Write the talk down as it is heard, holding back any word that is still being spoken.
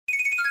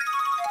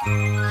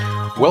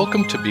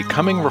Welcome to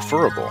Becoming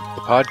Referable,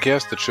 the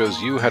podcast that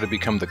shows you how to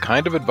become the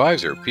kind of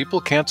advisor people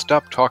can't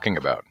stop talking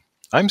about.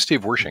 I'm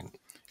Steve Wershing.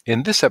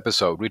 In this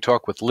episode, we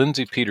talk with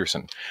Lindsay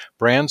Peterson,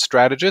 brand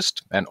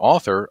strategist and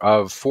author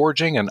of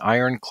Forging an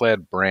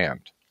Ironclad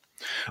Brand.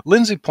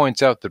 Lindsay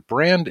points out that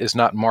brand is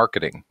not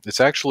marketing.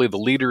 It's actually the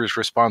leader's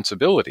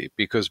responsibility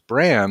because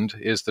brand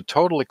is the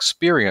total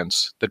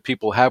experience that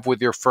people have with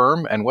your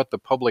firm and what the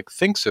public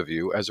thinks of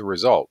you as a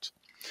result.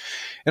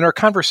 In our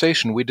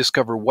conversation, we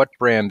discover what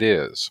brand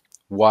is,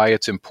 why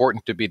it's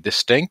important to be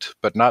distinct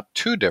but not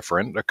too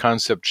different, a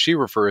concept she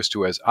refers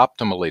to as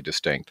optimally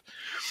distinct.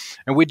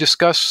 And we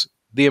discuss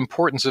the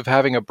importance of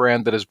having a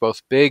brand that is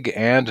both big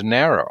and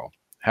narrow,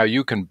 how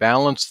you can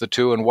balance the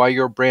two and why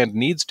your brand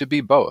needs to be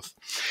both.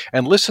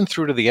 And listen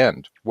through to the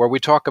end, where we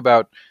talk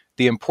about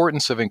the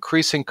importance of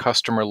increasing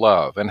customer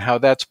love and how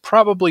that's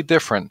probably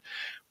different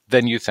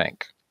than you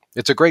think.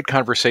 It's a great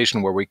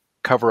conversation where we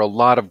cover a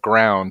lot of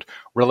ground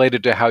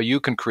related to how you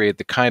can create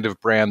the kind of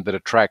brand that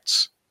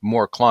attracts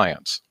more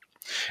clients.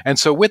 And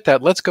so with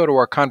that, let's go to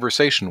our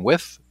conversation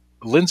with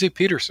Lindsay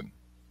Peterson.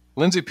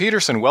 Lindsay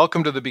Peterson,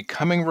 welcome to the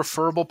Becoming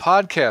Referable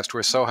podcast.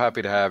 We're so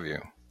happy to have you.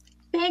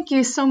 Thank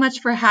you so much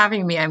for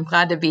having me. I'm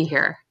glad to be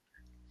here.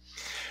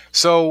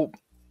 So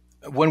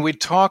when we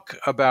talk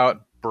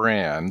about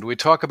brand, we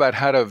talk about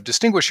how to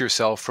distinguish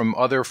yourself from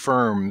other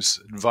firms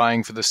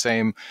vying for the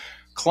same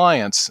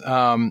clients.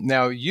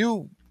 Now,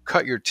 you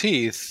cut your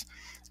teeth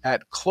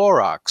at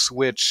Clorox,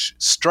 which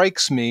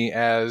strikes me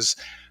as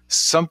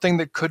something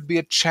that could be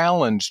a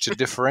challenge to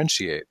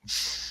differentiate.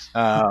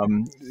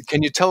 Can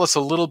you tell us a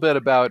little bit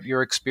about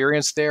your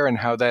experience there and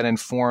how that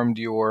informed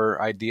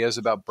your ideas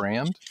about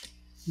brand?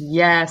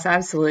 Yes,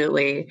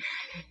 absolutely.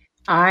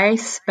 I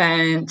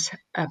spent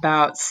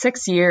about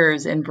 6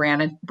 years in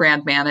brand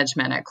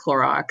management at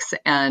Clorox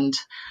and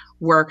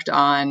worked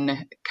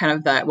on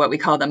kind of what we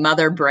call the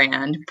mother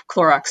brand,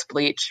 Clorox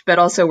bleach, but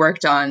also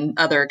worked on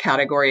other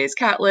categories,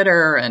 cat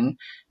litter and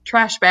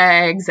trash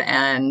bags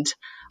and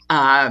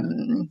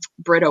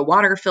Brita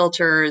water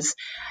filters.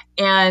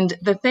 And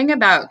the thing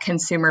about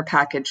consumer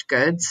packaged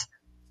goods,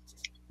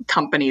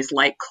 companies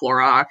like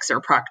Clorox or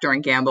Procter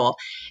 & Gamble,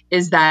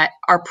 is that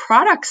our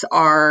products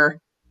are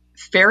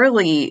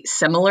fairly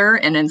similar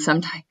and in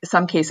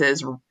some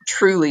cases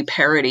truly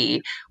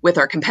parity with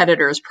our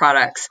competitors'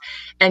 products.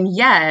 And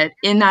yet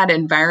in that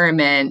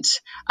environment,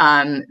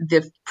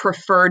 the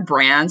preferred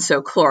brands,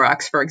 so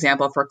Clorox, for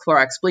example, for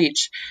Clorox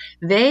bleach,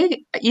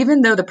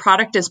 even though the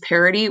product is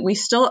parity, we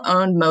still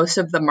own most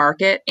of the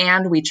market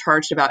and we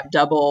charged about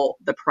double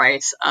the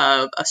price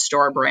of a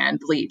store brand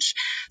bleach.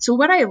 So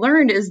what I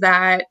learned is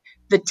that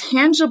the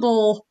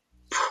tangible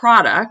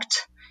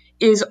product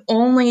is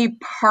only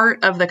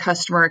part of the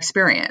customer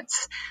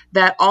experience,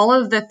 that all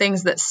of the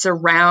things that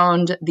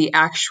surround the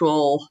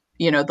actual,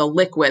 the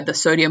liquid, the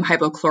sodium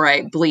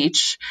hypochlorite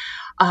bleach,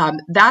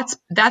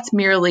 that's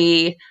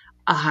merely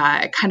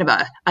kind of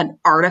an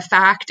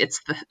artifact.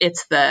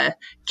 It's the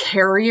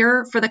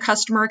carrier for the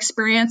customer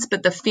experience,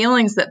 but the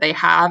feelings that they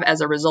have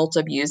as a result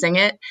of using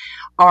it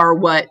are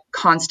what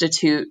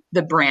constitute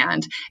the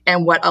brand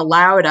and what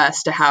allowed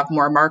us to have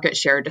more market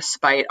share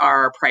despite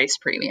our price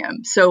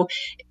premium. So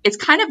it's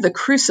kind of the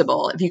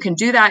crucible. If you can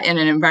do that in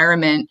an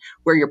environment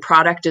where your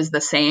product is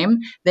the same,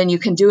 then you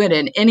can do it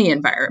in any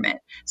environment.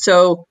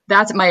 So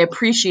that's my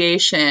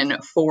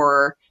appreciation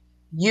for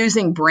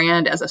using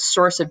brand as a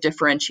source of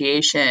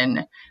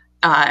differentiation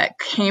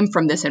came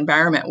from this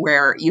environment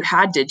where you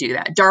had to do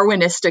that.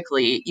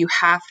 Darwinistically, you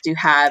have to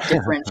have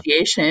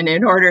differentiation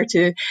in order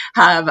to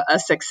have a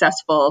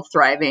successful,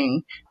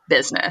 thriving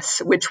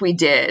business, which we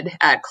did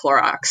at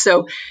Clorox.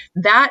 So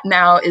that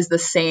now is the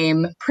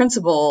same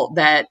principle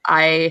that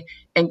I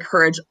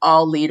encourage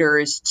all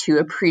leaders to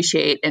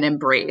appreciate and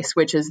embrace,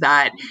 which is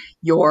that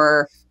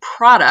your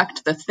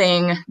product, the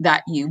thing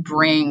that you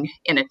bring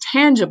in a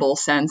tangible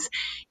sense,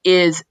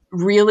 is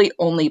really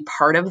only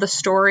part of the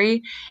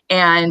story.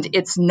 And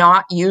it's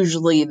not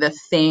usually the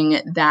thing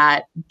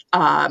that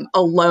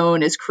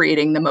alone is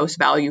creating the most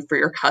value for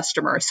your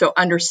customer. So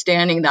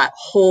understanding that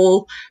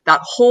whole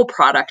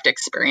product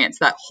experience,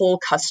 that whole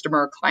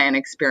customer client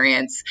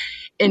experience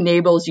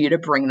enables you to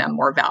bring them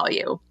more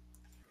value.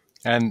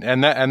 And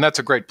that's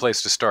a great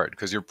place to start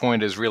because your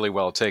point is really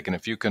well taken.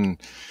 If you can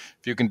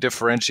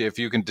differentiate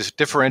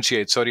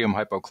sodium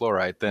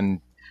hypochlorite,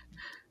 then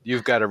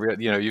you've got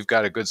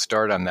a good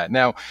start on that.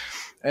 Now,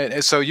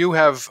 so you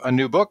have a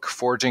new book,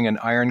 Forging an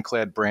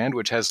Ironclad Brand,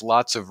 which has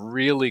lots of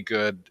really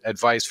good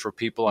advice for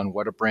people on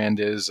what a brand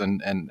is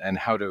and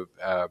how to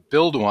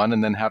build one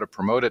and then how to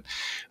promote it.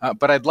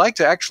 But I'd like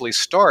to actually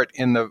start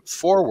in the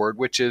foreword,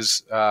 which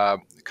is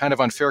kind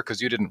of unfair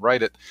because you didn't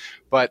write it.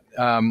 But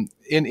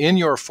in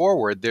your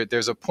foreword,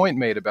 there's a point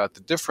made about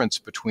the difference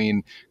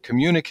between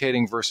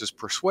communicating versus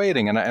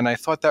persuading. And I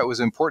thought that was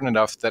important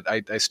enough that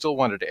I still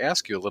wanted to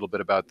ask you a little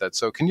bit about that.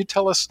 So can you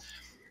tell us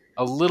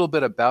a little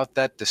bit about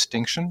that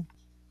distinction?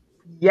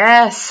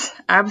 Yes,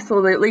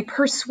 absolutely.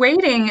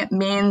 Persuading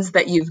means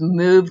that you've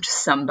moved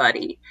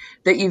somebody,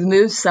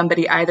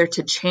 either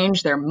to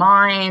change their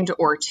mind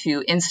or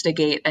to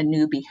instigate a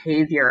new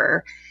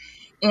behavior.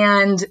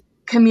 And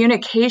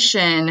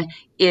communication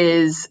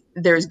is,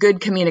 there's good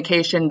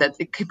communication,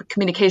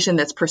 communication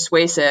that's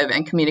persuasive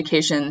and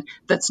communication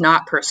that's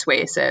not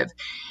persuasive.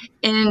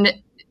 In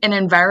an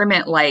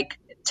environment like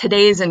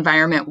today's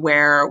environment,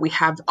 where we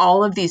have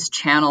all of these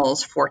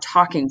channels for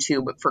talking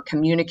to, but for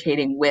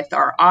communicating with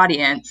our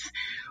audience,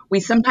 we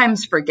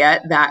sometimes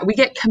forget that we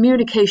get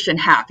communication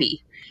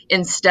happy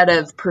instead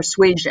of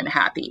persuasion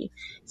happy.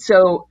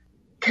 So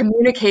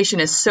communication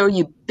is so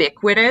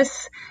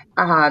ubiquitous,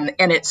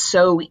 and it's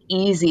so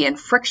easy and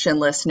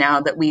frictionless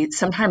now that we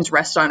sometimes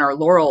rest on our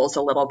laurels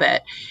a little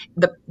bit.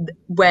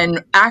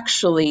 When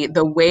actually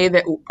the way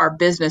that our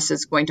business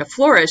is going to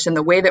flourish and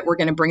the way that we're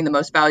going to bring the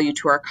most value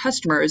to our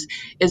customers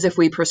is if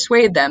we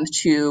persuade them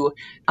to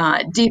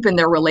deepen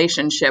their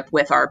relationship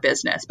with our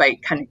business by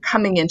kind of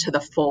coming into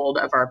the fold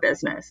of our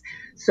business.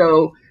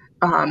 So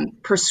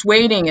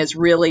persuading is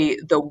really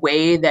the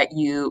way that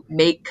you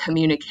make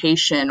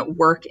communication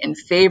work in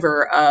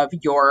favor of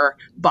your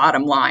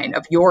bottom line,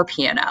 of your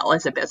P&L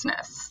as a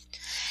business.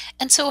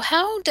 And so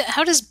how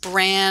does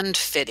brand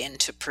fit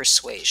into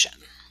persuasion?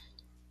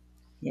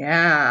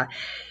 Yeah.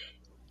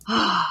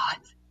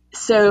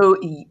 So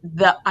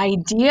the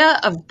idea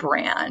of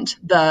brand,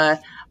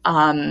 the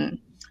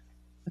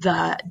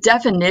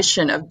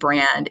definition of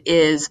brand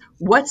is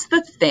what's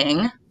the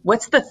thing,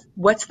 what's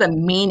the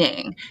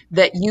meaning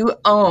that you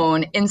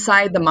own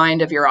inside the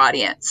mind of your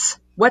audience?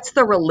 What's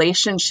the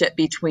relationship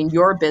between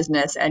your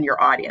business and your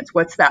audience?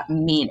 What's that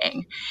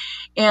meaning?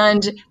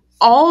 And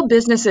all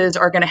businesses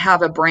are going to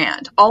have a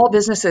brand. All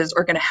businesses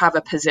are going to have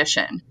a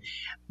position.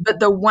 But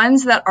the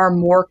ones that are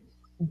more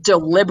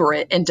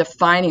deliberate in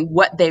defining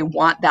what they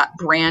want that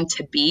brand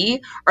to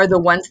be are the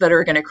ones that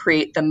are going to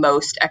create the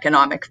most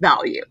economic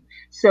value.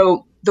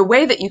 So the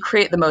way that you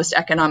create the most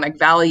economic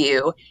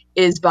value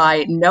is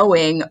by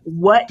knowing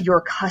what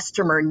your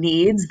customer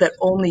needs that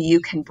only you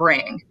can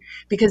bring,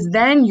 because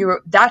then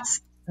you're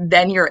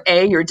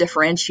A, you're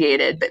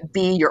differentiated, but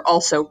B, you're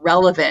also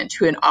relevant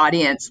to an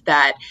audience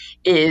that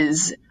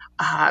is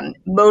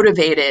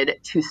motivated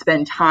to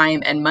spend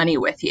time and money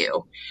with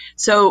you.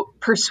 So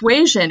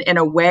persuasion, in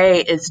a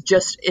way, is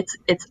just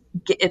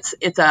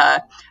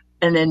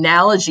an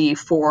analogy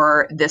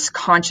for this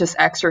conscious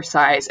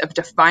exercise of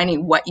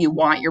defining what you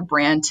want your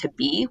brand to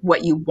be,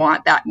 what you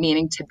want that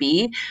meaning to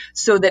be,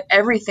 so that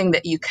everything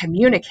that you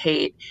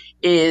communicate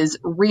is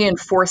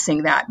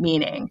reinforcing that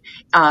meaning,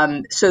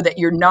 so that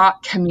you're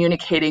not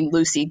communicating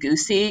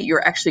loosey-goosey.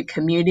 You're actually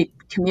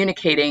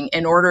communicating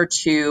in order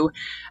to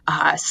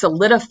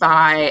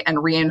solidify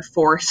and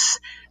reinforce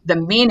the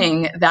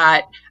meaning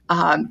that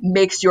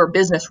makes your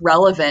business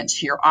relevant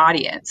to your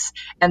audience.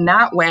 And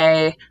that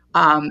way,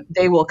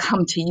 they will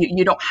come to you.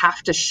 You don't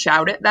have to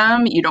shout at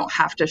them. You don't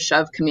have to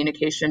shove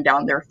communication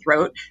down their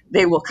throat.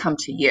 They will come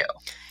to you.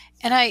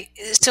 And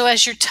so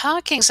as you're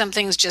talking,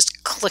 something's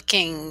just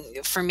clicking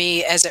for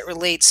me as it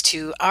relates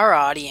to our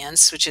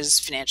audience, which is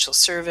financial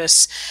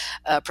service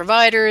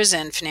providers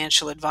and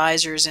financial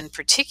advisors in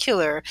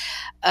particular.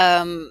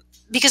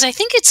 Because I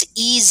think it's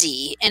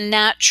easy and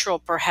natural,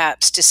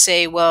 perhaps, to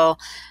say, well,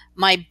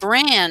 my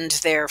brand,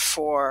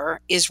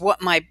 therefore, is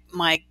what my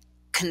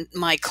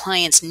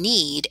clients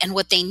need, and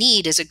what they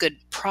need is a good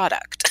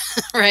product,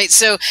 right?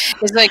 So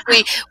it's like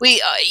we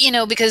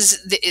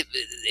because the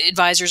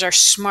advisors are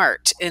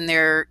smart and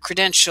they're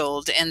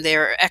credentialed and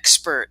they're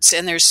experts,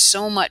 and there's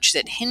so much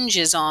that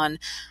hinges on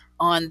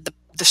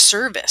the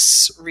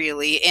service,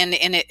 really. And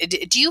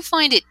do you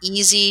find it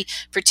easy,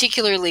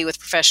 particularly with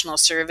professional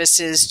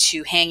services,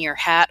 to hang your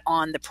hat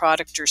on the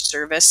product or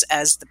service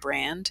as the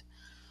brand?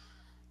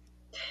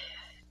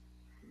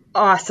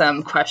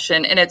 Awesome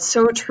question. And it's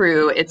so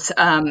true. It's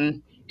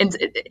when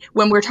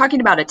we're talking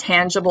about a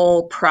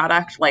tangible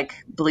product like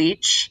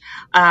bleach,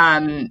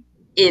 we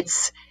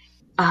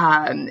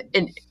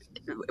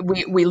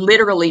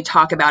literally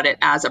talk about it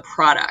as a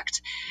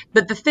product.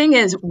 But the thing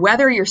is,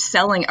 whether you're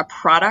selling a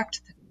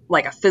product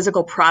like a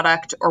physical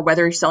product or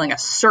whether you're selling a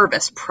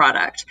service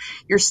product,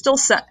 it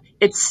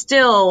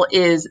still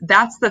is,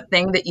 that's the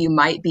thing that you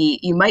might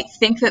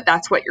think that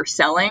that's what you're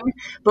selling,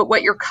 but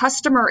what your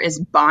customer is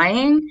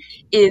buying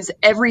is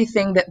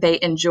everything that they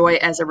enjoy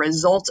as a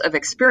result of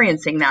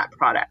experiencing that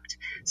product.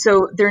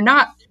 So they're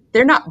not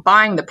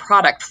buying the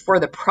product for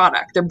the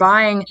product. They're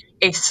buying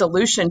a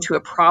solution to a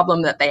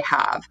problem that they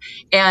have.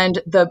 And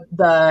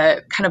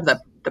the kind of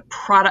the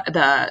product,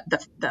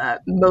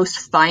 the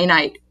most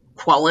finite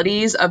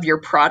qualities of your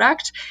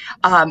product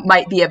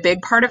might be a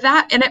big part of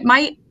that. And it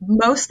might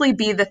mostly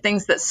be the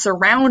things that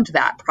surround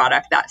that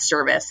product, that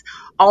service,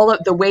 all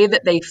of the way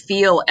that they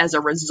feel as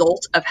a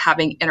result of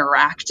having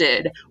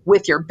interacted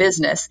with your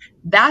business.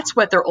 That's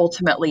what they're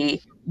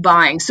ultimately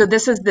buying. So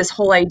this is this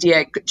whole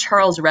idea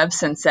Charles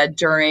Revson said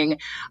during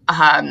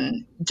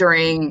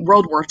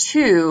World War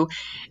II.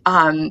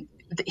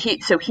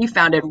 He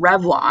founded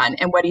Revlon.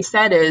 And what he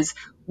said is,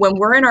 when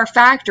we're in our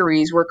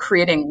factories, we're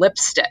creating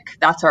lipstick.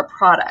 That's our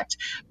product.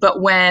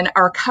 But when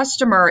our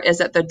customer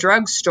is at the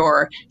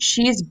drugstore,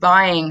 she's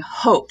buying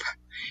hope.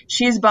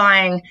 She's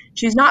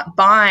not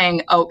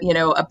buying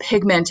a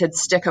pigmented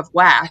stick of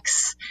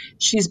wax.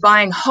 She's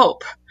buying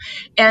hope.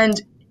 And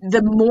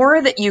the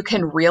more that you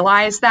can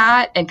realize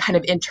that and kind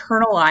of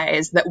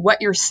internalize that what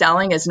you're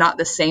selling is not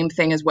the same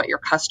thing as what your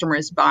customer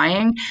is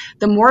buying,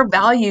 the more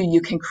value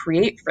you can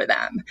create for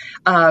them.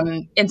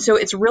 And so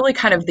it's really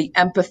kind of the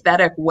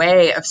empathetic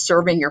way of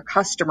serving your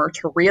customer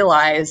to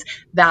realize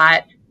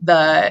that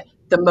the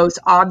most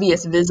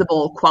obvious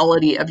visible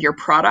quality of your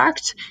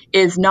product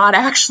is not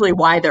actually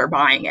why they're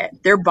buying it.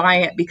 They're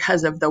buying it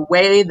because of the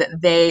way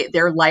that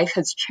their life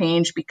has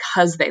changed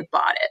because they've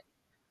bought it.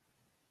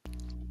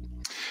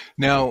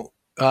 Now,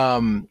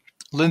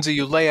 Lindsay,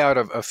 you lay out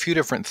a few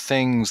different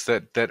things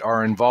that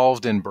are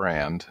involved in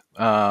brand.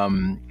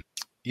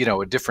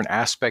 Different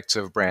aspects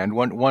of brand.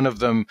 One of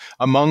them,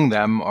 among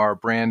them, are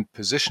brand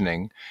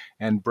positioning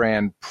and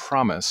brand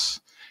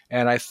promise.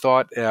 And I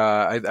thought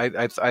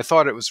I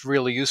thought it was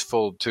really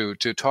useful to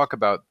talk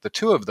about the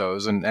two of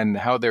those and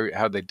how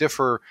they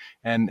differ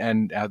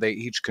and how they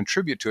each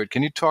contribute to it.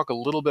 Can you talk a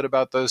little bit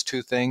about those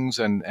two things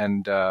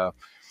and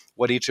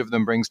what each of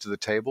them brings to the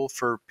table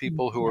for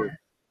people who are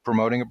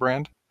promoting a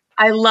brand?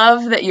 I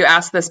love that you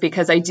asked this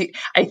because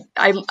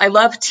I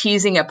love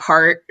teasing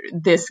apart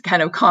this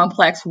kind of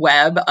complex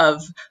web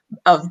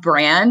of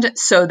brand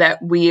so that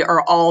we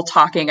are all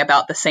talking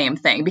about the same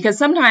thing. Because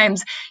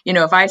sometimes,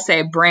 if I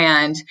say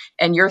brand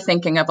and you're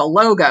thinking of a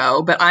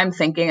logo, but I'm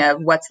thinking of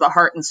what's the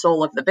heart and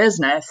soul of the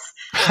business,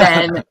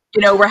 then,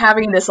 we're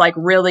having this like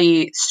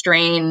really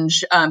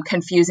strange,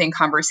 confusing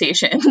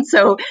conversation.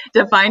 So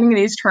defining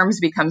these terms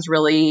becomes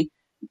really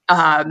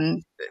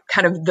kind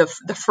of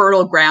the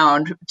fertile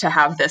ground to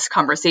have this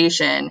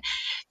conversation.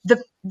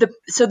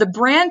 So the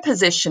brand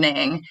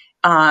positioning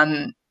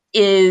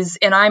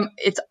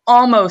it's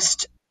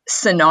almost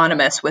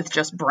synonymous with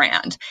just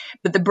brand,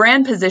 but the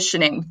brand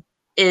positioning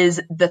is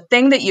the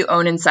thing that you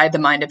own inside the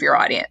mind of your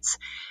audience.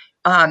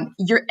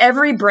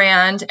 Every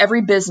brand,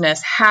 every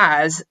business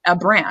has a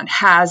brand,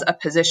 has a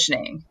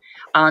positioning.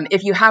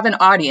 If you have an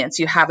audience,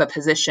 you have a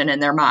position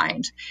in their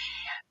mind.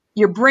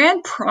 Your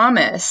brand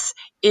promise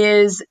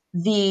is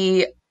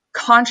the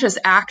conscious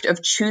act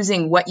of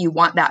choosing what you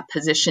want that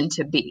position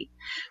to be.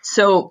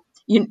 So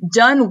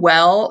done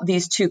well,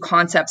 these two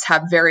concepts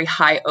have very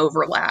high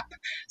overlap.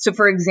 So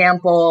for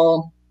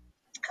example,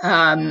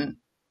 Volvo,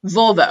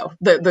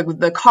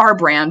 the car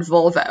brand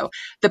Volvo,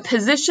 the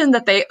position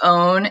that they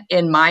own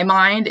in my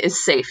mind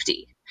is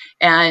safety.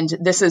 And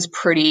this is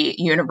pretty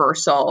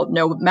universal.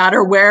 No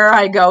matter where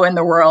I go in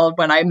the world,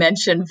 when I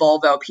mention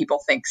Volvo, people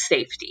think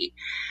safety.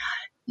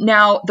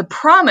 Now, the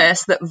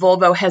promise that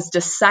Volvo has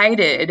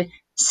decided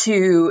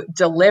to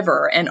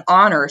deliver and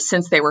honor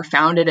since they were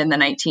founded in the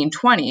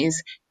 1920s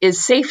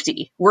is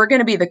safety. We're going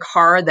to be the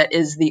car that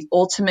is the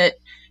ultimate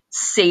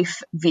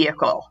safe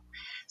vehicle.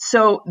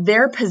 So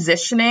their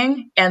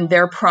positioning and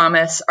their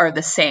promise are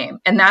the same.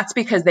 And that's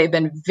because they've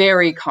been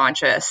very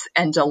conscious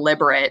and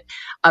deliberate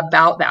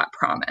about that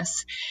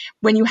promise.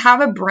 When you have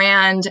a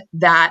brand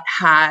that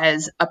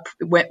has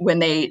when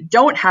they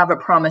don't have a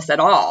promise at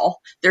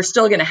all, they're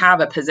still going to have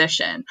a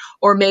position.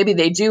 Or maybe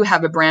they do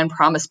have a brand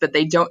promise, but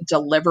they don't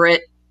deliver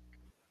it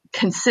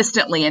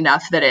consistently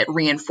enough that it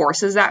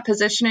reinforces that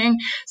positioning.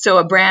 So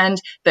a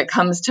brand that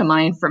comes to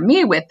mind for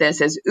me with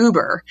this is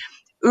Uber.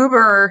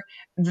 Uber,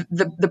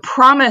 the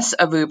promise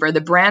of Uber,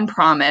 the brand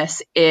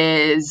promise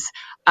is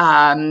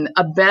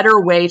a better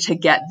way to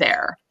get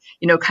there.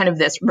 Kind of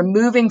this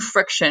removing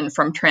friction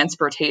from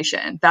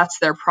transportation. That's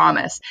their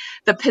promise.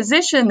 The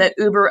position that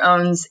Uber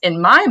owns,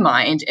 in my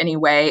mind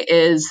anyway,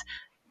 is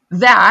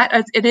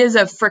that it is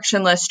a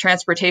frictionless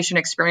transportation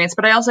experience,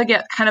 but I also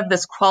get kind of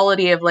this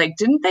quality of like,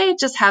 didn't they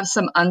just have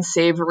some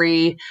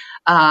unsavory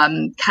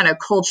kind of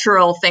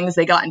cultural things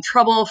they got in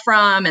trouble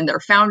from and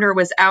their founder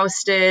was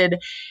ousted?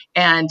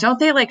 And don't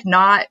they like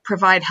not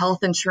provide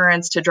health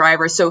insurance to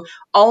drivers? So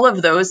all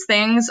of those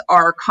things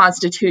are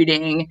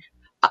constituting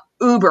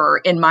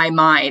Uber in my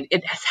mind.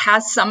 It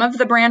has some of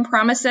the brand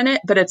promise in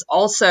it, but it's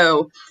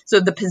also, so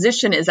the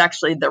position is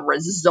actually the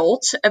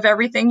result of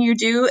everything you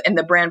do, and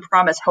the brand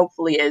promise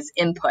hopefully is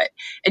input.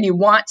 And you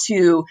want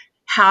to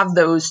have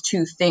those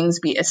two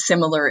things be as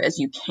similar as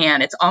you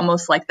can. It's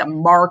almost like the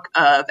mark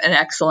of an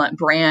excellent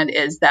brand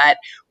is that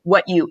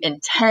what you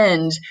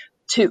intend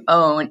to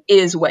own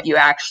is what you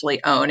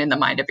actually own in the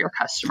mind of your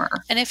customer.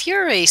 And if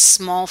you're a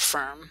small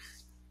firm,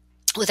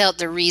 without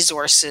the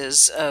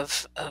resources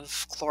of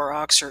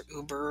Clorox or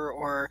Uber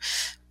or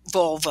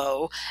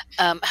Volvo,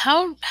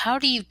 how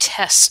do you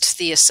test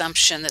the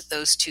assumption that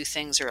those two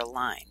things are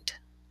aligned?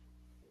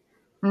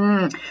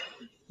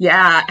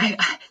 Yeah,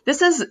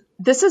 this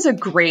is a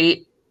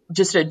great,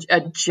 just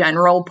a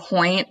general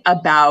point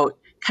about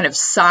kind of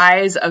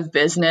size of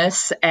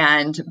business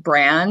and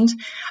brand.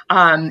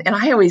 And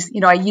I always,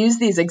 I use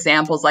these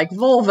examples like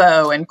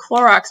Volvo and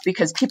Clorox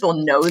because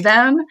people know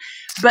them,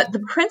 but the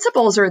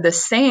principles are the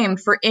same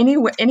for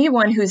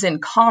anyone who's in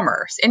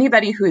commerce,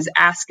 anybody who's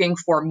asking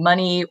for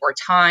money or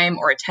time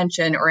or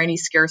attention or any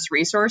scarce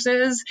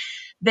resources.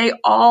 They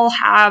all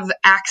have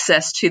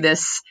access to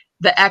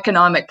the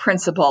economic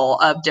principle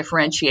of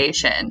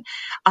differentiation.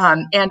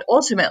 And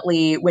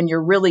ultimately, when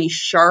you're really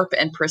sharp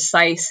and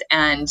precise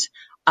and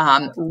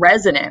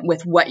resonant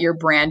with what your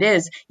brand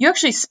is, you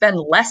actually spend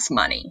less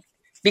money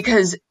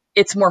because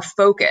it's more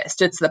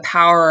focused. It's the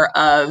power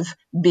of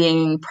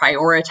being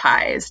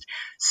prioritized.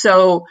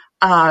 So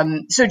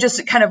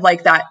just kind of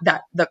like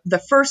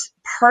the first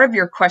part of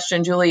your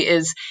question, Julie,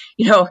 is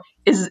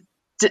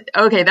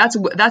okay,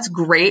 that's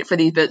great for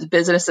these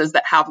businesses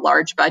that have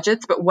large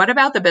budgets, but what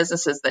about the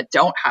businesses that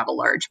don't have a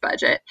large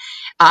budget?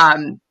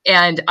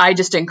 And I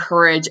just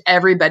encourage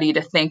everybody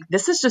to think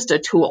this is just a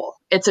tool.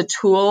 It's a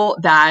tool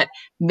that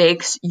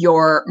makes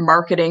your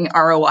marketing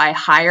ROI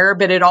higher,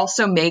 but it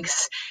also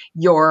makes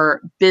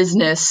your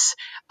business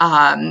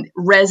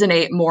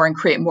resonate more and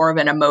create more of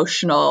an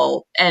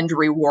emotional end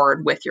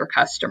reward with your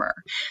customer.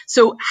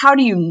 So how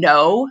do you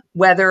know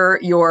whether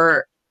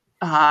you're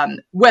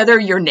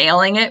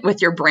nailing it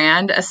with your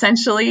brand?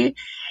 Essentially,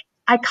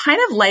 I kind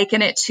of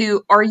liken it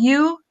to, are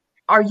you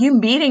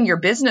meeting your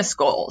business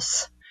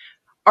goals?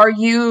 Are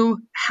you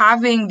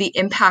having the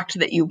impact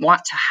that you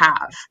want to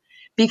have?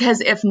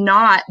 Because if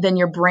not, then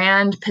your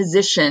brand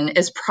position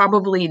is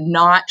probably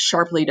not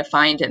sharply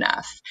defined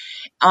enough.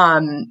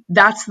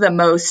 That's the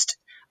most,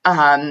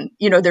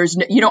 you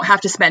don't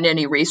have to spend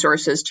any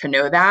resources to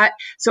know that.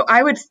 So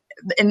I would,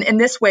 in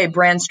this way,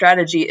 brand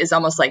strategy is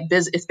almost like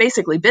it's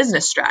basically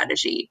business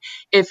strategy.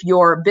 If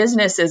your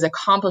business is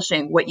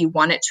accomplishing what you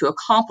want it to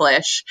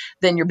accomplish,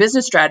 then your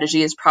business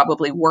strategy is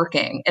probably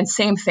working. And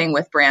same thing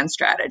with brand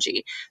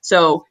strategy.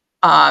 So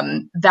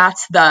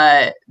that's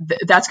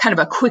kind of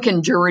a quick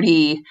and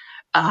dirty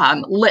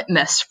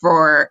litmus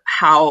for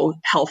how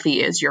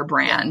healthy is your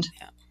brand.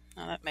 Yeah.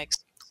 No, that makes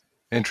sense.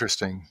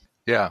 Interesting.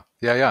 Yeah.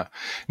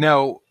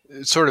 Now,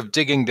 sort of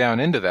digging down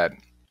into that,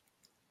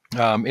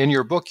 in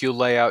your book, you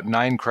lay out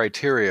 9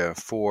 criteria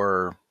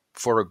for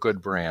a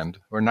good brand,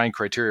 or 9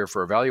 criteria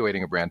for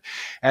evaluating a brand.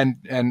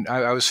 And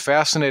I was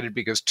fascinated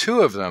because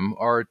 2 of them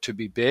are to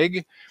be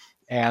big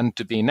and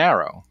to be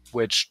narrow,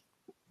 which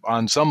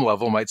on some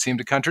level might seem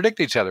to contradict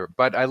each other.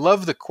 But I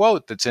love the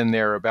quote that's in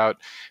there about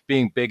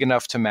being big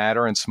enough to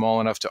matter and small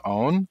enough to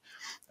own.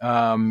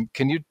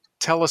 Can you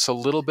tell us a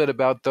little bit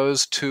about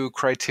those 2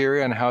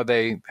 criteria and how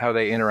they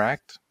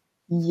interact?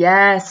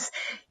 Yes.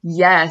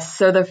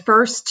 So the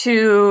first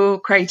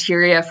 2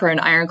 criteria for an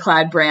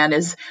ironclad brand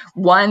is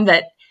one,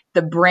 that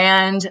the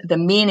brand, the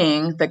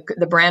meaning,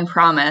 the brand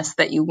promise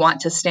that you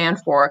want to stand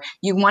for,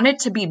 you want it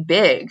to be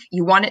big.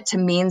 You want it to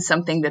mean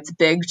something that's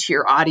big to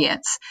your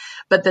audience.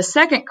 But the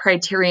second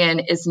criterion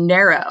is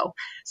narrow.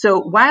 So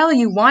while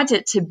you want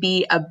it to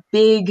be a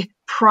big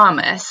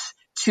promise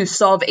to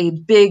solve a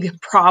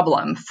big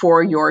problem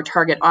for your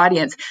target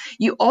audience,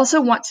 you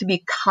also want to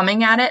be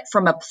coming at it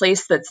from a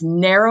place that's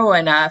narrow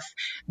enough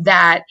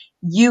that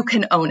you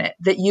can own it,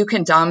 that you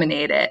can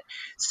dominate it.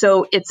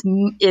 So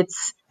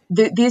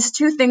these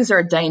 2 things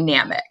are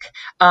dynamic.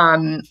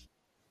 And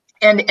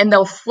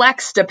they'll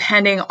flex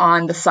depending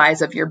on the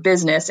size of your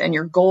business and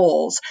your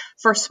goals.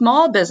 For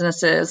small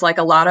businesses, like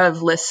a lot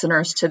of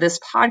listeners to this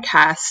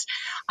podcast,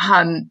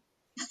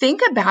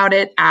 think about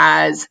it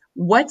as,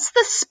 what's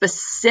the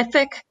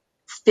specific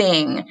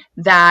thing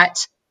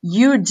that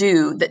you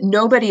do that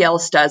nobody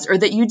else does, or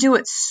that you do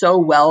it so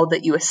well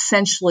that you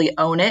essentially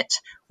own it,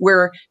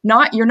 where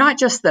you're not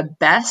just the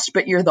best,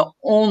 but you're the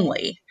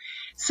only.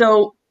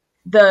 So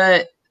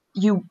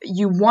you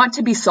want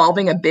to be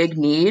solving a big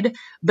need,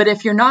 but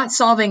if you're not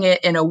solving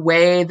it in a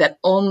way that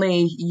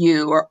only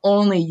you or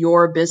only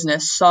your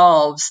business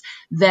solves,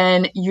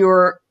 then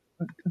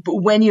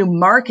when you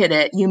market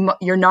it,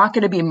 you're not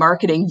going to be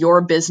marketing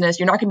your business.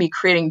 You're not going to be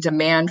creating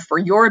demand for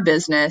your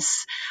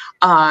business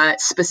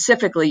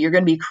specifically. You're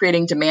going to be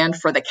creating demand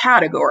for the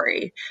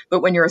category.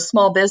 But when you're a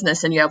small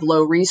business and you have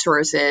low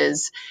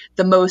resources,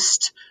 the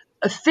most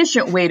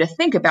efficient way to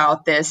think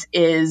about this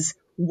is,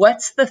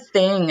 what's the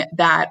thing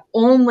that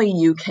only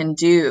you can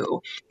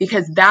do?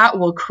 Because that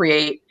will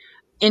create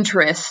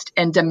interest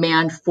and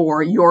demand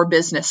for your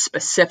business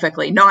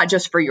specifically, not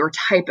just for your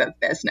type of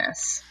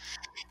business.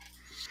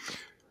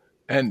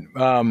 And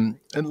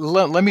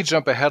let me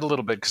jump ahead a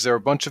little bit, because there are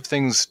a bunch of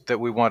things that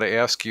we want to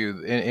ask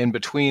you in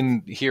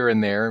between here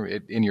and there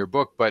in your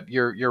book. But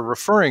you're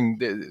referring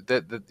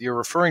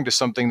to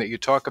something that you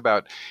talk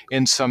about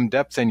in some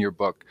depth in your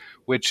book,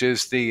 which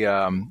is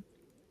the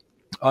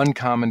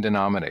uncommon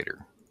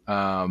denominator.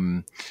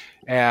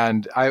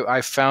 And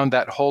I found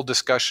that whole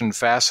discussion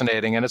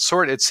fascinating, and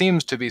it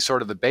seems to be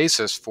sort of the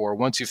basis for,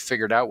 once you've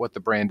figured out what the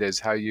brand is,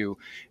 how you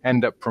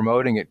end up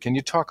promoting it. Can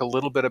you talk a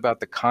little bit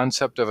about the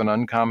concept of an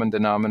uncommon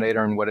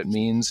denominator and what it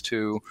means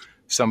to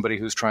somebody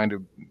who's trying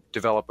to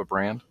develop a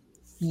brand?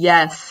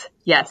 Yes,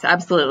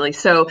 absolutely.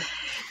 So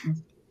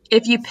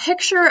if you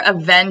picture a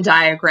Venn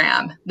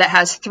diagram that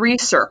has 3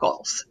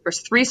 circles, there's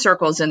 3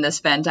 circles in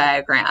this Venn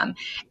diagram.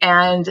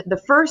 And the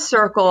first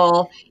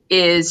circle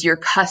is your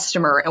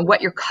customer and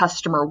what your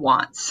customer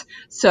wants.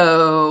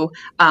 So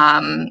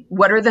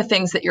what are the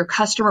things that your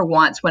customer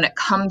wants when it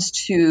comes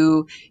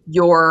to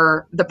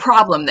the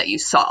problem that you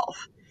solve?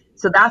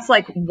 So that's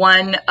like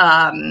one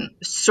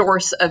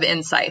source of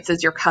insights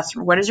is your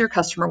customer. What does your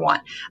customer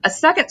want? A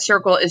second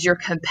circle is your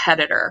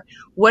competitor.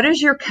 What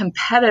is your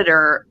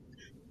competitor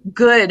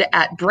good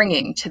at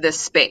bringing to this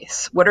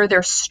space? What are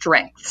their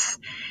strengths?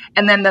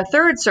 And then the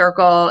third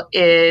circle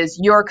is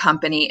your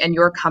company and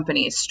your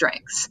company's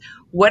strengths.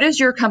 What is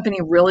your company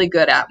really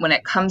good at when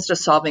it comes to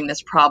solving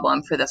this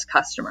problem for this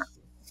customer?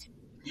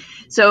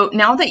 So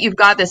now that you've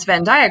got this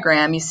Venn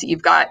diagram, you see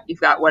you've got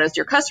what does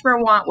your customer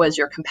want, what is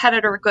your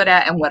competitor good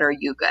at, and what are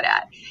you good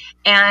at?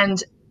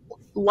 And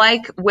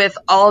like with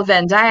all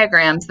Venn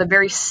diagrams, the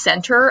very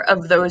center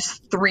of those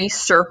 3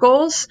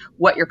 circles,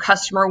 what your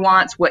customer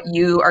wants, what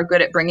you are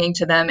good at bringing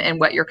to them, and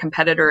what your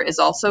competitor is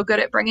also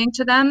good at bringing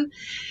to them,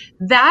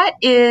 that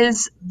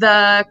is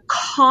the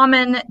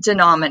common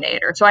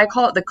denominator. So I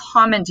call it the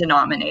common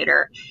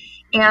denominator.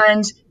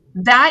 And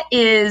that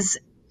is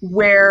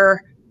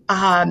where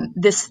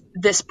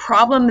this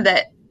problem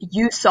that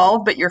you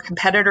solve, but your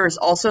competitors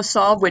also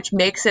solve, which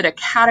makes it a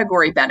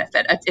category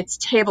benefit. It's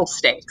table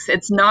stakes.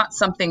 It's not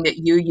something that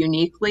you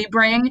uniquely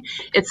bring.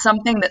 It's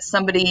something that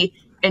somebody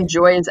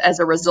enjoys as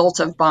a result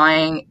of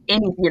buying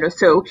any,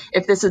 so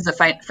if this is a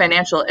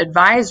financial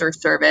advisor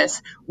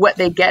service, what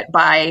they get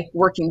by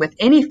working with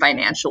any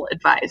financial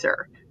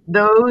advisor,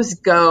 those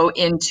go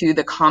into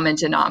the common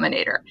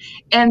denominator.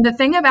 And the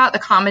thing about the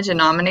common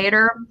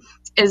denominator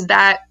is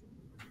that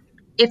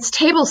it's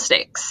table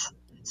stakes.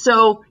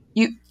 So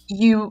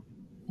you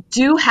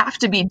do have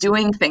to be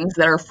doing things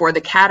that are for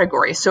the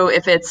category. So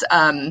if it's,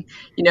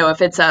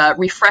 if it's a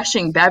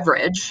refreshing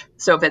beverage,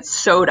 so if it's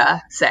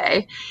soda,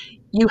 say,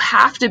 you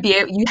have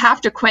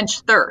to quench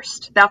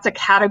thirst. That's a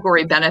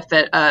category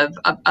benefit of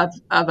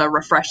a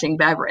refreshing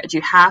beverage.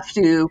 You have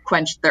to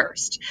quench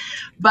thirst,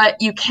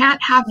 but you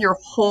can't have your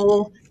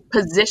whole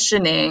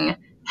positioning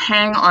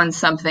hang on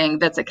something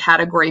that's a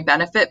category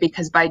benefit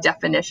because by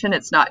definition,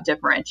 it's not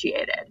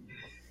differentiated.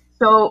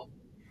 So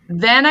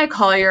then I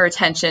call your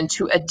attention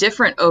to a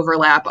different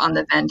overlap on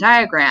the Venn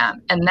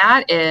diagram, and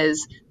that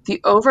is the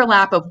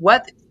overlap of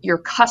what your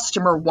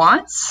customer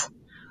wants,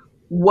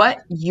 what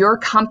your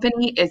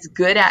company is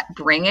good at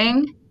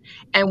bringing,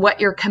 and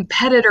what your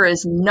competitor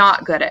is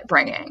not good at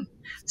bringing.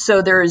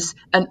 So there's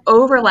an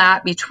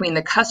overlap between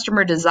the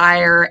customer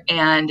desire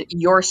and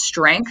your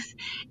strength,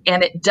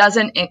 and it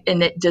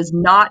does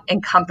not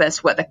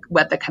encompass what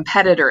the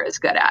competitor is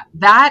good at.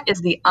 That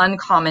is the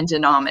uncommon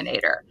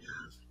denominator.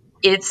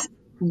 It's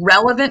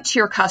relevant to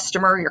your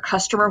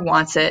customer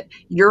wants it,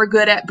 you're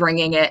good at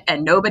bringing it,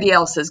 and nobody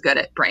else is good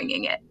at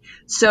bringing it.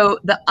 So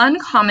the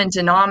uncommon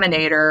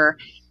denominator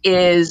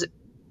is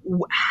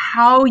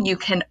how you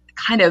can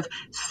kind of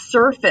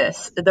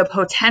surface the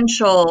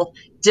potential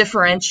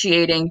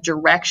differentiating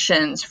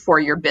directions for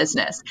your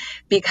business.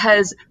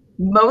 Because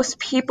most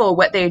people,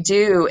 what they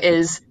do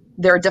is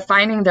they're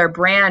defining their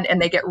brand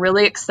and they get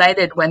really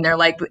excited when they're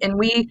like, and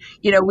we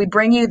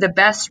bring you the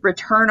best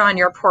return on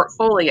your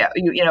portfolio.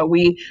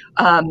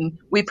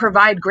 We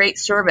provide great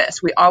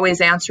service. We always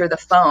answer the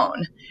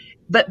phone.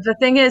 But the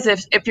thing is,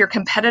 if your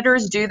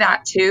competitors do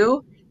that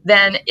too,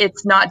 then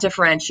it's not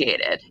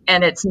differentiated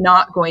and it's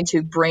not going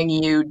to bring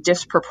you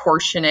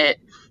disproportionate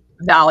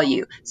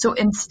value. So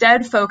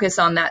instead focus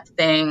on that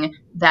thing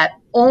that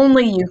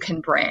only you can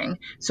bring.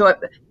 So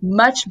it's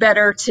much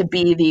better to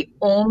be the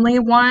only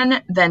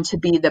one than to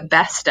be the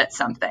best at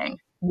something.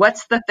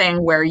 What's the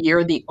thing where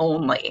you're the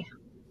only?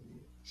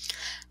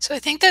 So I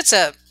think it's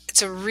a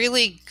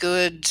really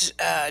good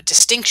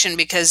distinction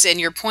because, and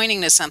you're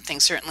pointing to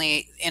something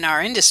certainly in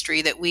our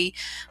industry that we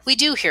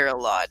do hear a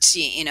lot.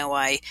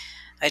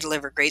 I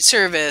deliver great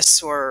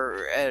service,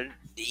 or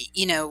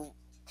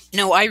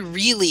no, I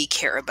really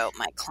care about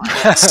my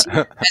clients.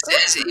 When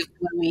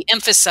we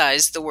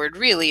emphasize the word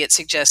really, it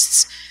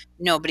suggests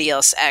nobody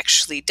else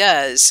actually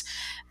does.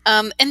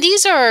 And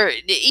these are,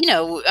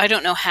 I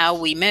don't know how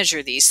we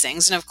measure these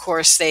things. And of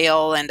course, they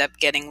all end up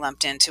getting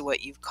lumped into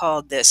what you've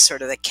called this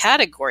sort of the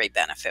category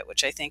benefit,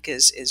 which I think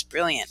is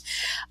brilliant.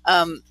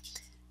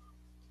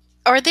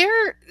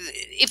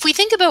 If we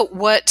think about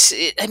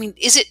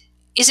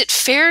is it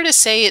fair to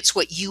say it's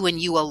what you and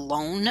you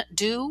alone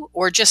do,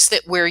 or just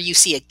that where you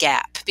see a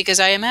gap? Because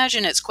I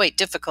imagine it's quite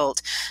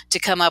difficult to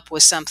come up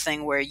with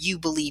something where you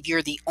believe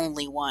you're the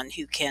only one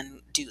who can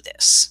do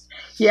this.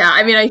 Yeah,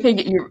 I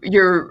think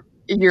you're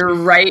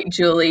right,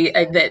 Julie.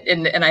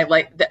 And I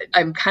like that.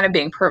 I'm kind of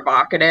being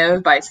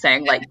provocative by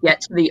saying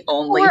get to the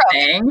only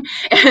thing.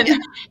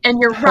 And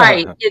you're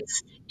right.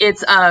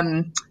 It's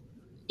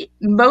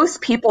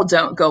most people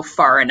don't go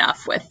far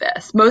enough with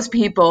this. Most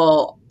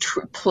people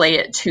play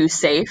it too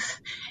safe,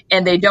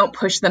 and they don't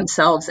push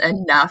themselves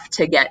enough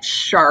to get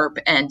sharp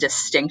and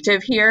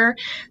distinctive here.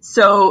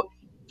 So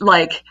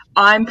like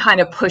I'm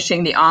kind of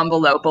pushing the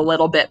envelope a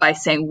little bit by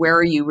saying, where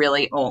are you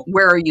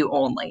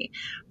only?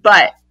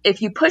 But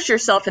if you push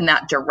yourself in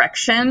that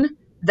direction,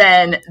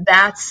 then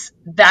that's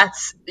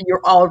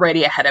you're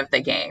already ahead of the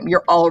game.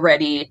 You're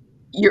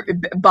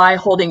by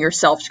holding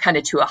yourself kind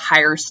of to a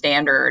higher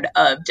standard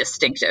of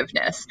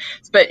distinctiveness.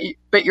 But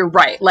you're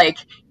right. Like,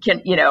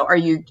 are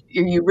you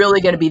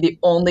really going to be the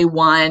only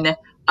one?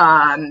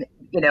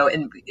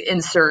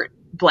 Insert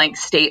blank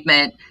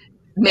statement.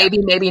 Maybe,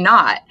 maybe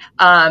not.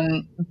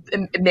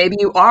 Maybe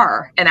you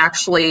are. And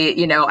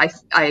actually,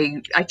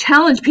 I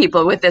challenge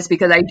people with this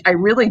because I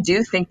really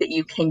do think that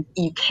you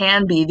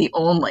can be the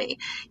only.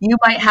 You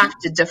might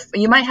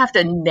have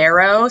to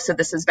narrow. So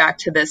this is back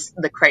to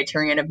the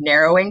criterion of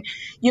narrowing.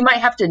 You might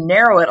have to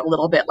narrow it a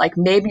little bit. Like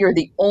maybe you're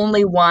the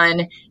only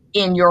one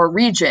in your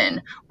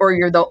region, or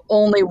you're the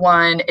only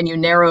one and you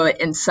narrow it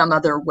in some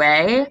other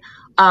way.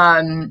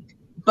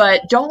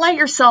 But don't let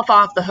yourself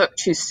off the hook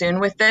too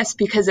soon with this,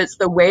 because it's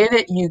the way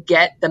that you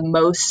get the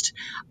most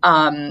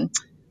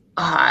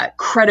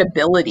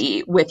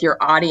credibility with your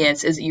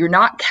audience is you're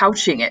not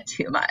couching it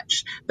too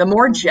much. The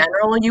more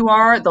general you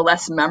are, the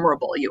less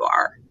memorable you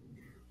are.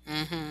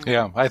 Mm-hmm.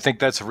 Yeah, I think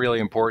that's really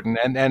important.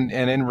 And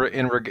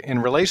in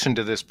relation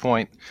to this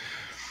point,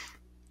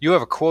 you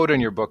have a quote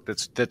in your book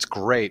that's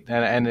great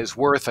and is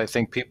worth, I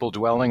think, people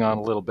dwelling on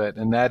a little bit.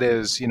 And that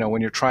is,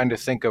 when you're trying to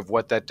think of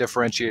what that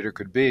differentiator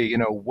could be,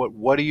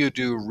 what do you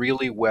do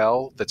really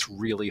well that's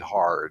really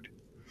hard?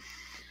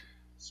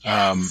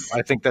 Yes.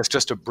 I think that's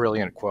just a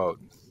brilliant quote.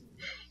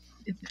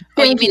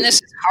 Oh, you mean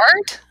this is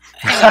hard?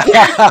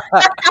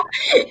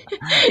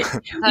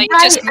 You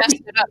just messed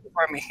it up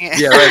for me.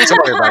 Yeah, right.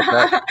 Sorry about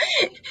that.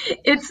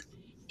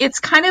 It's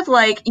kind of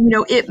like,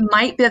 it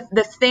might be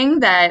the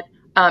thing that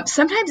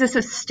sometimes this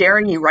is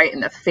staring you right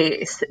in the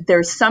face.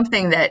 There's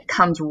something that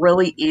comes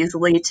really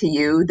easily to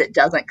you that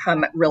doesn't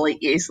come really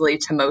easily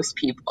to most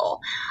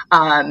people.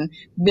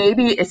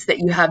 Maybe it's that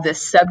you have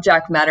this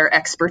subject matter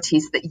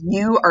expertise that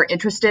you are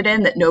interested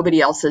in that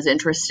nobody else is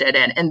interested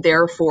in, and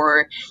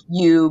therefore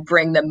you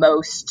bring the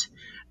most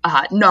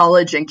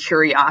knowledge and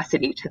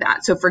curiosity to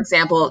that. So, for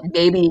example,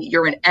 maybe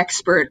you're an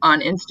expert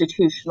on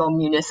institutional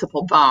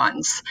municipal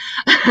bonds,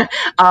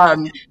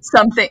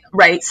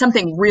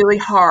 something really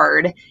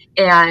hard,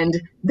 and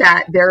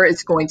that there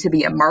is going to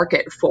be a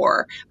market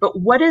for. But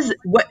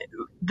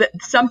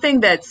something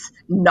that's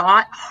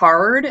not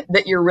hard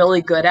that you're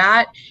really good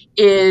at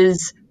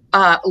is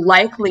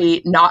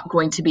likely not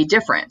going to be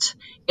different.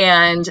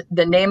 And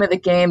the name of the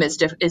game is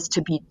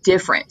to be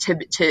different,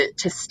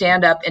 to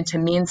stand up and to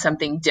mean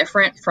something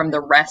different from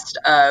the rest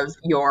of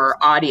your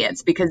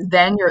audience, because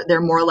then they're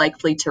more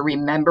likely to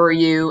remember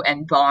you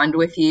and bond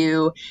with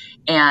you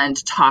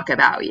and talk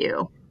about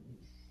you.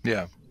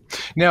 Yeah.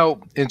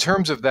 Now, in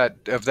terms of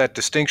that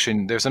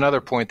distinction, there's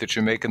another point that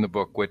you make in the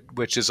book,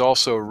 which is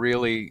also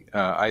really,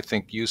 I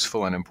think,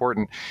 useful and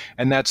important,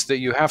 and that's that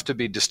you have to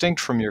be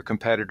distinct from your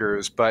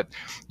competitors. But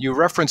you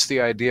reference the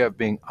idea of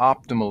being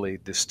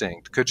optimally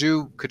distinct. Could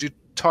you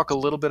talk a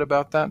little bit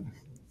about that?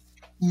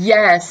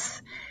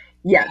 Yes.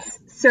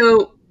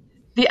 So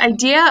the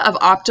idea of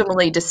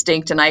optimally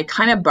distinct, and I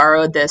kind of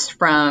borrowed this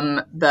from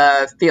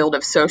the field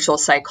of social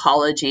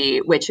psychology,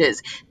 which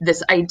is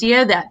this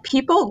idea that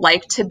people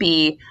like to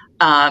be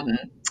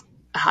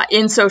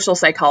in social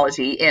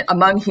psychology,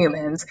 among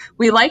humans,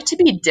 we like to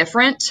be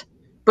different,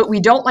 but we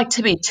don't like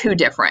to be too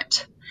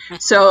different.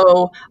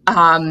 So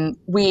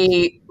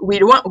we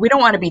don't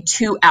want to be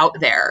too out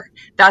there.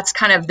 That's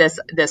kind of this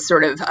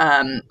sort of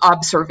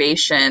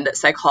observation that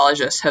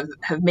psychologists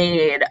have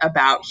made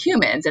about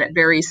humans, and it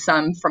varies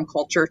some from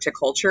culture to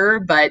culture,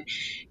 but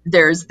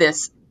there's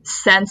this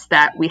sense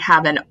that we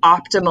have an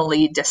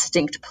optimally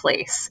distinct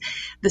place.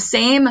 The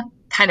same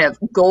kind of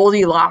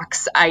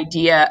Goldilocks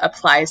idea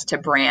applies to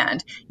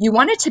brand. You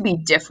want it to be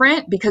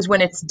different because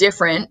when it's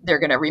different, they're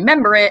going to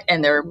remember it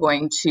and they're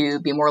going to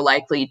be more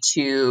likely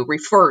to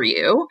refer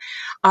you.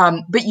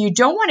 But you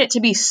don't want it to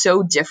be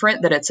so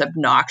different that it's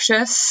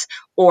obnoxious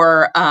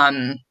or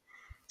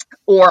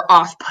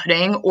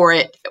off-putting, or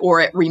it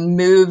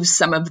removes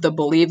some of the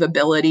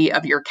believability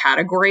of your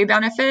category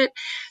benefit.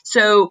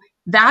 So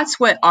that's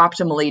what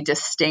optimally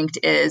distinct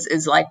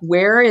is like,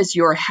 where is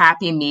your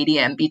happy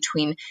medium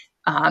between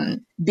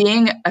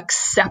being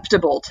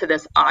acceptable to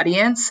this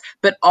audience,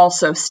 but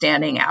also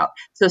standing out.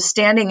 So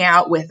standing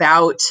out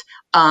without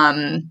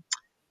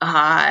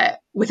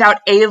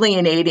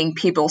alienating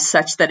people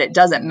such that it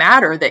doesn't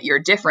matter that you're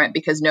different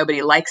because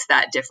nobody likes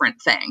that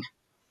different thing.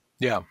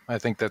 Yeah, I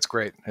think that's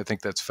great. I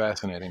think that's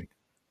fascinating.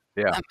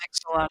 Yeah, that makes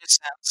a lot of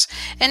sense.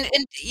 And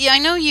yeah, I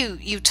know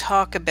you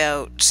talk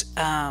about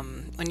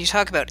when you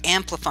talk about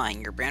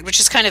amplifying your brand,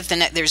 which is kind of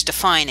there's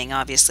defining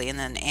obviously, and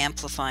then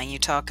amplifying. You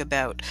talk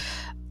about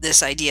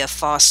this idea of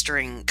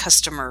fostering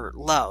customer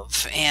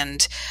love,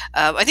 and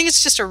I think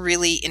it's just a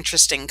really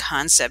interesting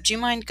concept. Do you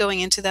mind going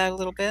into that a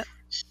little bit?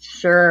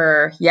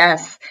 Sure.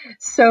 Yes.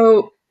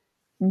 So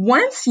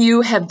once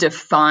you have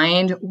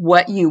defined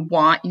what you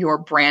want your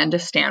brand to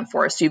stand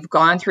for, so you've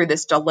gone through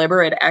this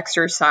deliberate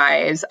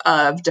exercise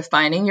of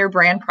defining your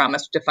brand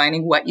promise,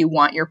 defining what you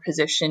want your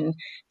position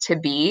to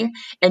be,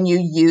 and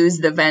you use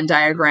the Venn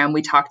diagram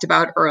we talked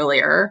about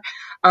earlier,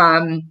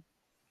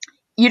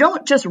 you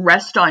don't just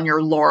rest on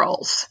your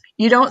laurels.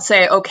 You don't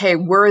say, okay,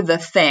 we're the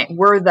thing,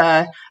 we're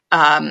the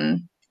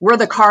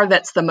car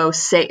that's the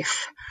most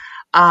safe.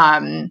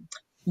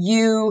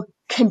 You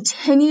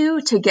continue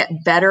to get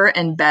better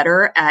and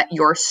better at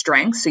your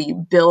strengths. So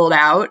you build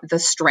out the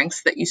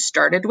strengths that you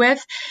started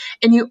with.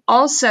 And you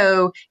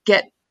also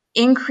get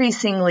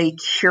increasingly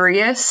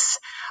curious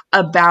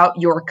about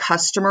your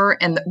customer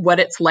and what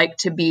it's like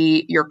to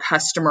be your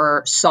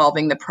customer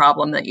solving the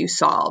problem that you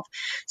solve.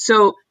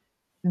 So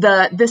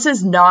this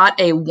is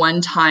not a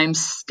one-time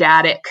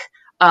static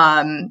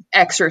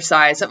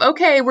exercise of,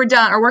 okay, we're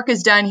done. Our work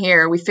is done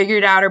here. We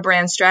figured out our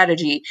brand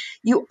strategy.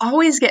 You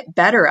always get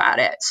better at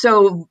it.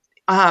 So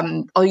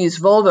I'll use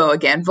Volvo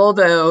again.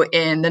 Volvo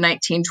in the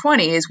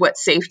 1920s, what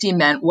safety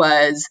meant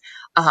was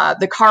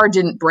the car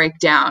didn't break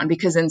down,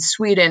 because in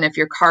Sweden, if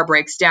your car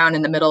breaks down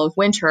in the middle of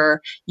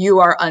winter, you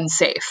are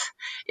unsafe.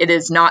 It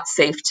is not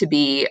safe to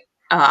be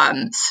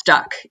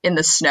stuck in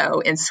the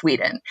snow in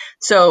Sweden.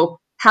 So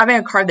having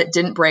a car that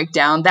didn't break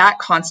down, that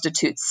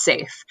constitutes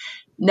safe.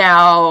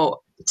 Now,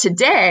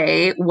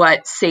 today,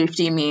 what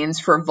safety means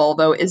for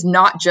Volvo is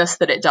not just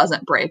that it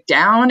doesn't break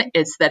down,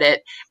 it's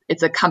that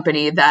it's a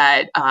company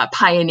that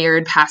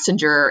pioneered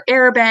passenger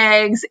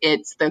airbags.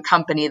 It's the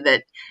company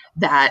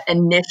that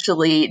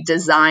initially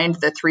designed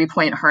the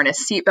 3-point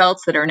harness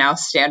seatbelts that are now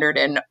standard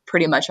in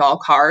pretty much all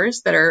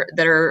cars that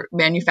are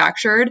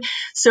manufactured.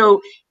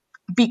 So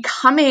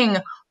becoming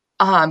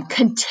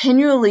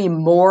continually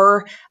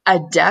more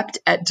adept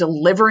at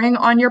delivering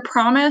on your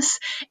promise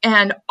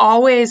and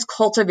always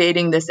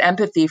cultivating this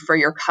empathy for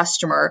your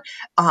customer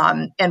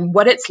and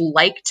what it's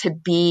like to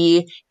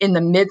be in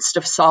the midst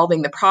of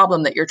solving the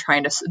problem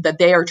that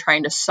they are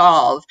trying to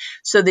solve,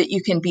 so that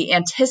you can be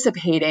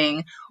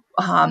anticipating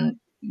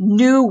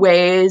new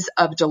ways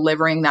of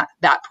delivering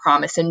that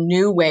promise and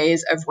new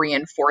ways of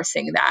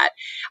reinforcing that.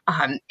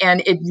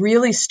 And it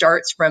really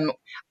starts from,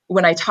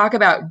 when I talk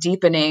about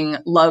deepening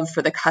love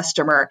for the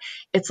customer,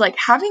 it's like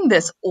having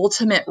this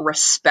ultimate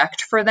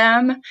respect for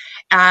them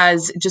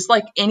as just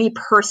like any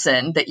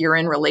person that you're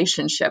in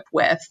relationship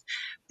with.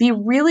 Be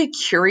really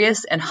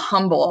curious and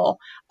humble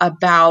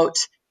about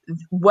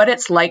what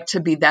it's like to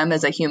be them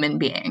as a human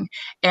being.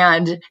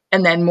 And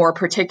then more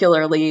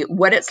particularly,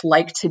 what it's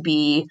like to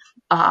be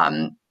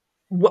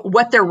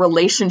what their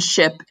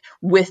relationship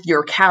with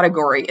your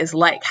category is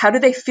like. How do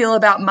they feel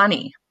about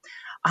money?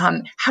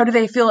 How do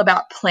they feel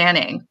about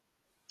planning?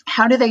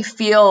 How do they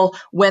feel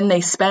when they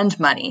spend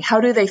money?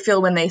 How do they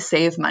feel when they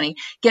save money?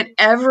 Get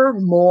ever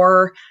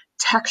more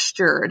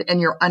textured in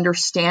your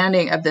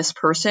understanding of this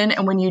person.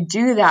 And when you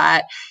do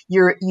that,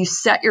 you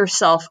set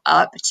yourself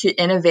up to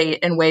innovate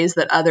in ways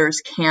that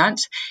others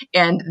can't,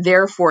 and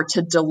therefore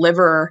to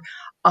deliver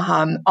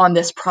on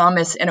this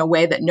promise in a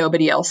way that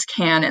nobody else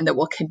can, and that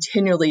will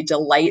continually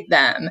delight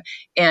them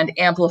and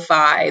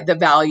amplify the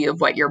value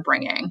of what you're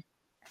bringing.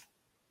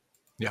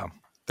 Yeah,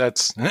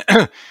 that's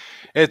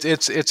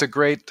it's a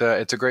great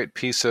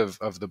piece of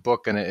the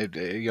book,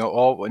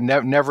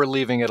 and never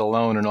leaving it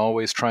alone and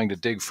always trying to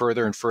dig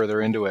further and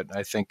further into it,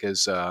 I think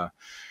is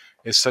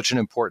such an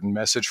important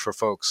message for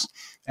folks,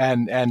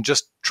 and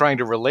just trying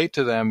to relate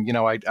to them.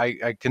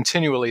 I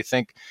continually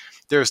think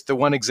there's the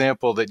one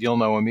example that you'll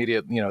know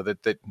immediately,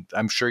 that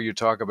I'm sure you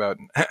talk about.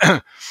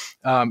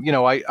 I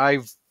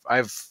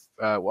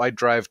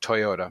drive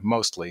Toyota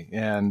mostly,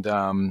 and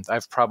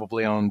I've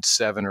probably owned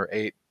 7 or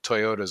 8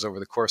 Toyotas over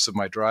the course of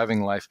my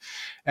driving life,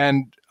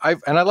 and I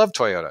love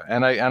Toyota,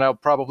 and I'll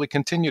probably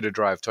continue to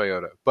drive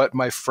Toyota. But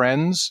my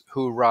friends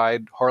who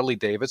ride Harley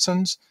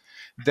Davidsons,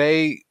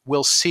 they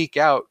will seek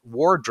out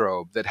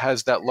wardrobe that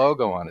has that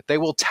logo on it. They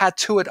will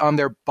tattoo it on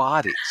their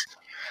bodies.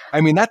 I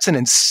mean, that's an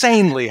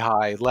insanely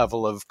high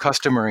level of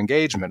customer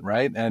engagement,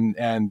 right? And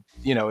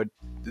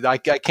I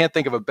can't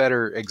think of a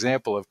better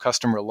example of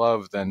customer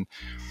love than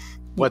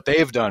what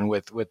they've done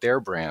with their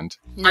brand.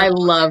 I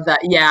love that.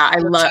 Yeah, I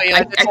love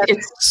it.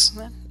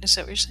 Is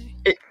that what you're saying?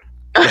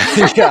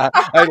 Yeah,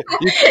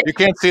 you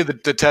can't see the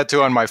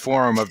tattoo on my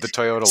forum of the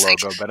Toyota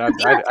logo, but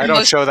I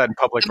don't show that in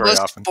public very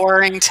often.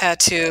 Boring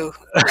tattoo.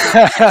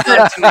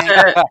 The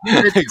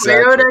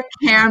Toyota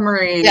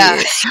Camry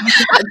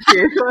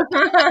tattoo.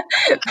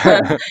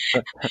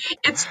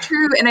 It's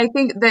true, and I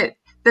think that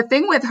the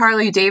thing with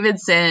Harley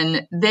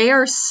Davidson, they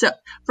are so.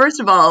 First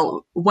of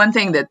all, one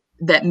thing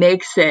that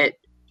makes it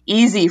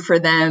easy for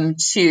them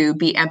to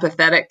be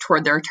empathetic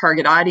toward their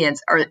target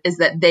audience is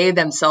that they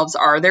themselves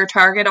are their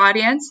target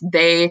audience.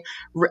 They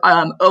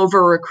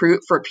over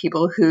recruit for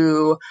people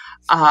who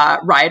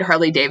ride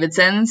Harley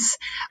Davidsons,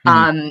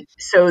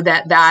 so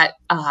that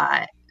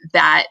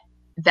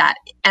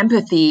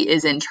empathy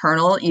is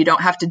internal. You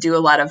don't have to do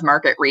a lot of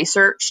market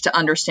research to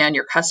understand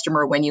your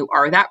customer when you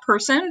are that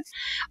person.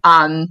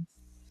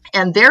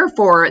 And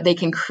therefore, they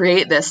can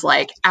create this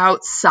like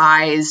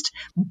outsized,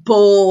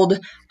 bold,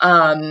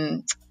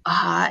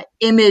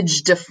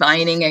 image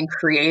defining and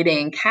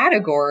creating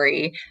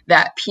category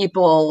that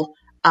people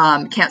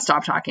can't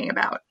stop talking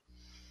about.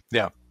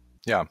 Yeah.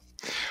 Yeah.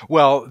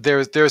 Well,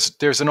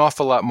 there's an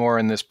awful lot more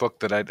in this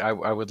book that I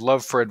would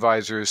love for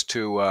advisors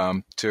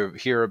to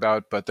hear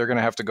about, but they're going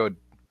to have to go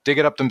dig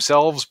it up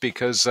themselves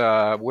because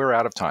we're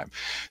out of time.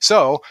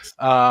 So,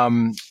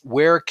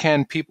 where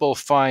can people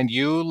find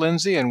you,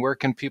 Lindsay, and where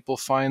can people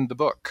find the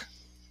book?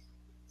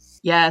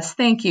 Yes,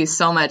 thank you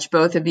so much,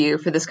 both of you,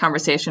 for this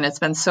conversation. It's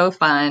been so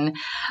fun.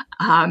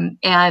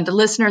 And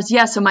listeners,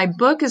 so my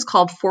book is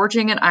called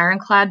Forging an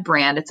Ironclad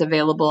Brand. It's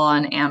available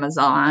on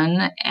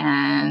Amazon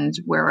and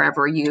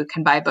wherever you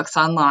can buy books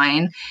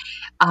online.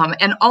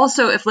 And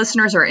also, if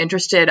listeners are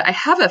interested, I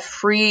have a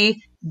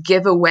free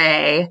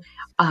giveaway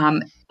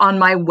on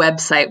my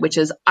website, which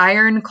is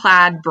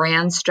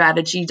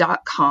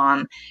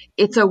ironcladbrandstrategy.com.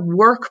 It's a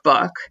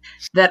workbook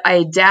that I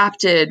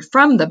adapted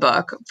from the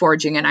book,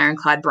 Forging an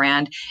Ironclad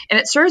Brand, and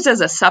it serves as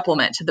a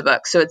supplement to the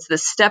book. So it's the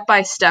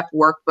step-by-step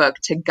workbook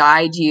to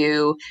guide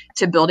you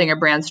to building a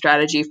brand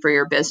strategy for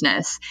your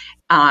business.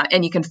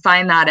 And you can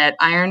find that at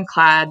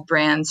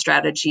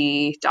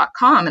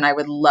ironcladbrandstrategy.com. And I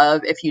would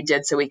love if you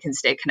did so we can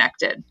stay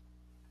connected.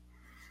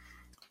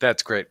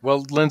 That's great.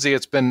 Well, Lindsay,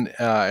 it's been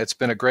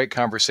a great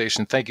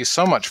conversation. Thank you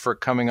so much for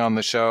coming on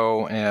the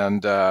show.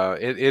 And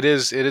it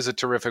is a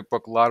terrific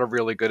book, a lot of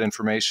really good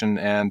information.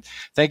 And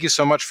thank you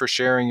so much for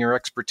sharing your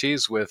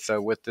expertise with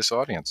this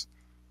audience.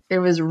 It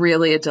was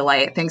really a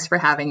delight. Thanks for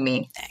having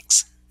me.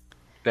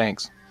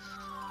 Thanks.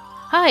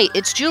 Hi,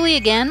 it's Julie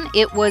again.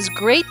 It was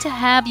great to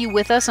have you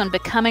with us on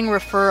Becoming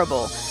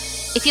Referable.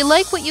 If you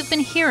like what you've been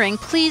hearing,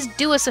 please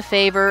do us a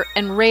favor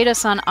and rate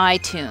us on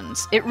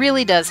iTunes. It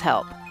really does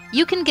help.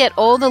 You can get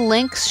all the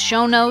links,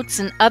 show notes,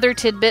 and other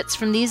tidbits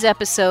from these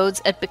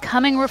episodes at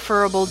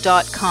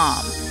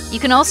becomingreferable.com. You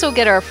can also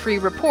get our free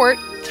report,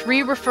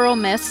 3 Referral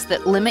Myths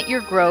That Limit Your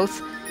Growth,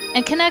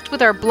 and connect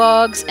with our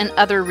blogs and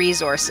other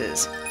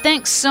resources.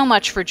 Thanks so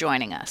much for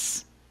joining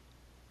us.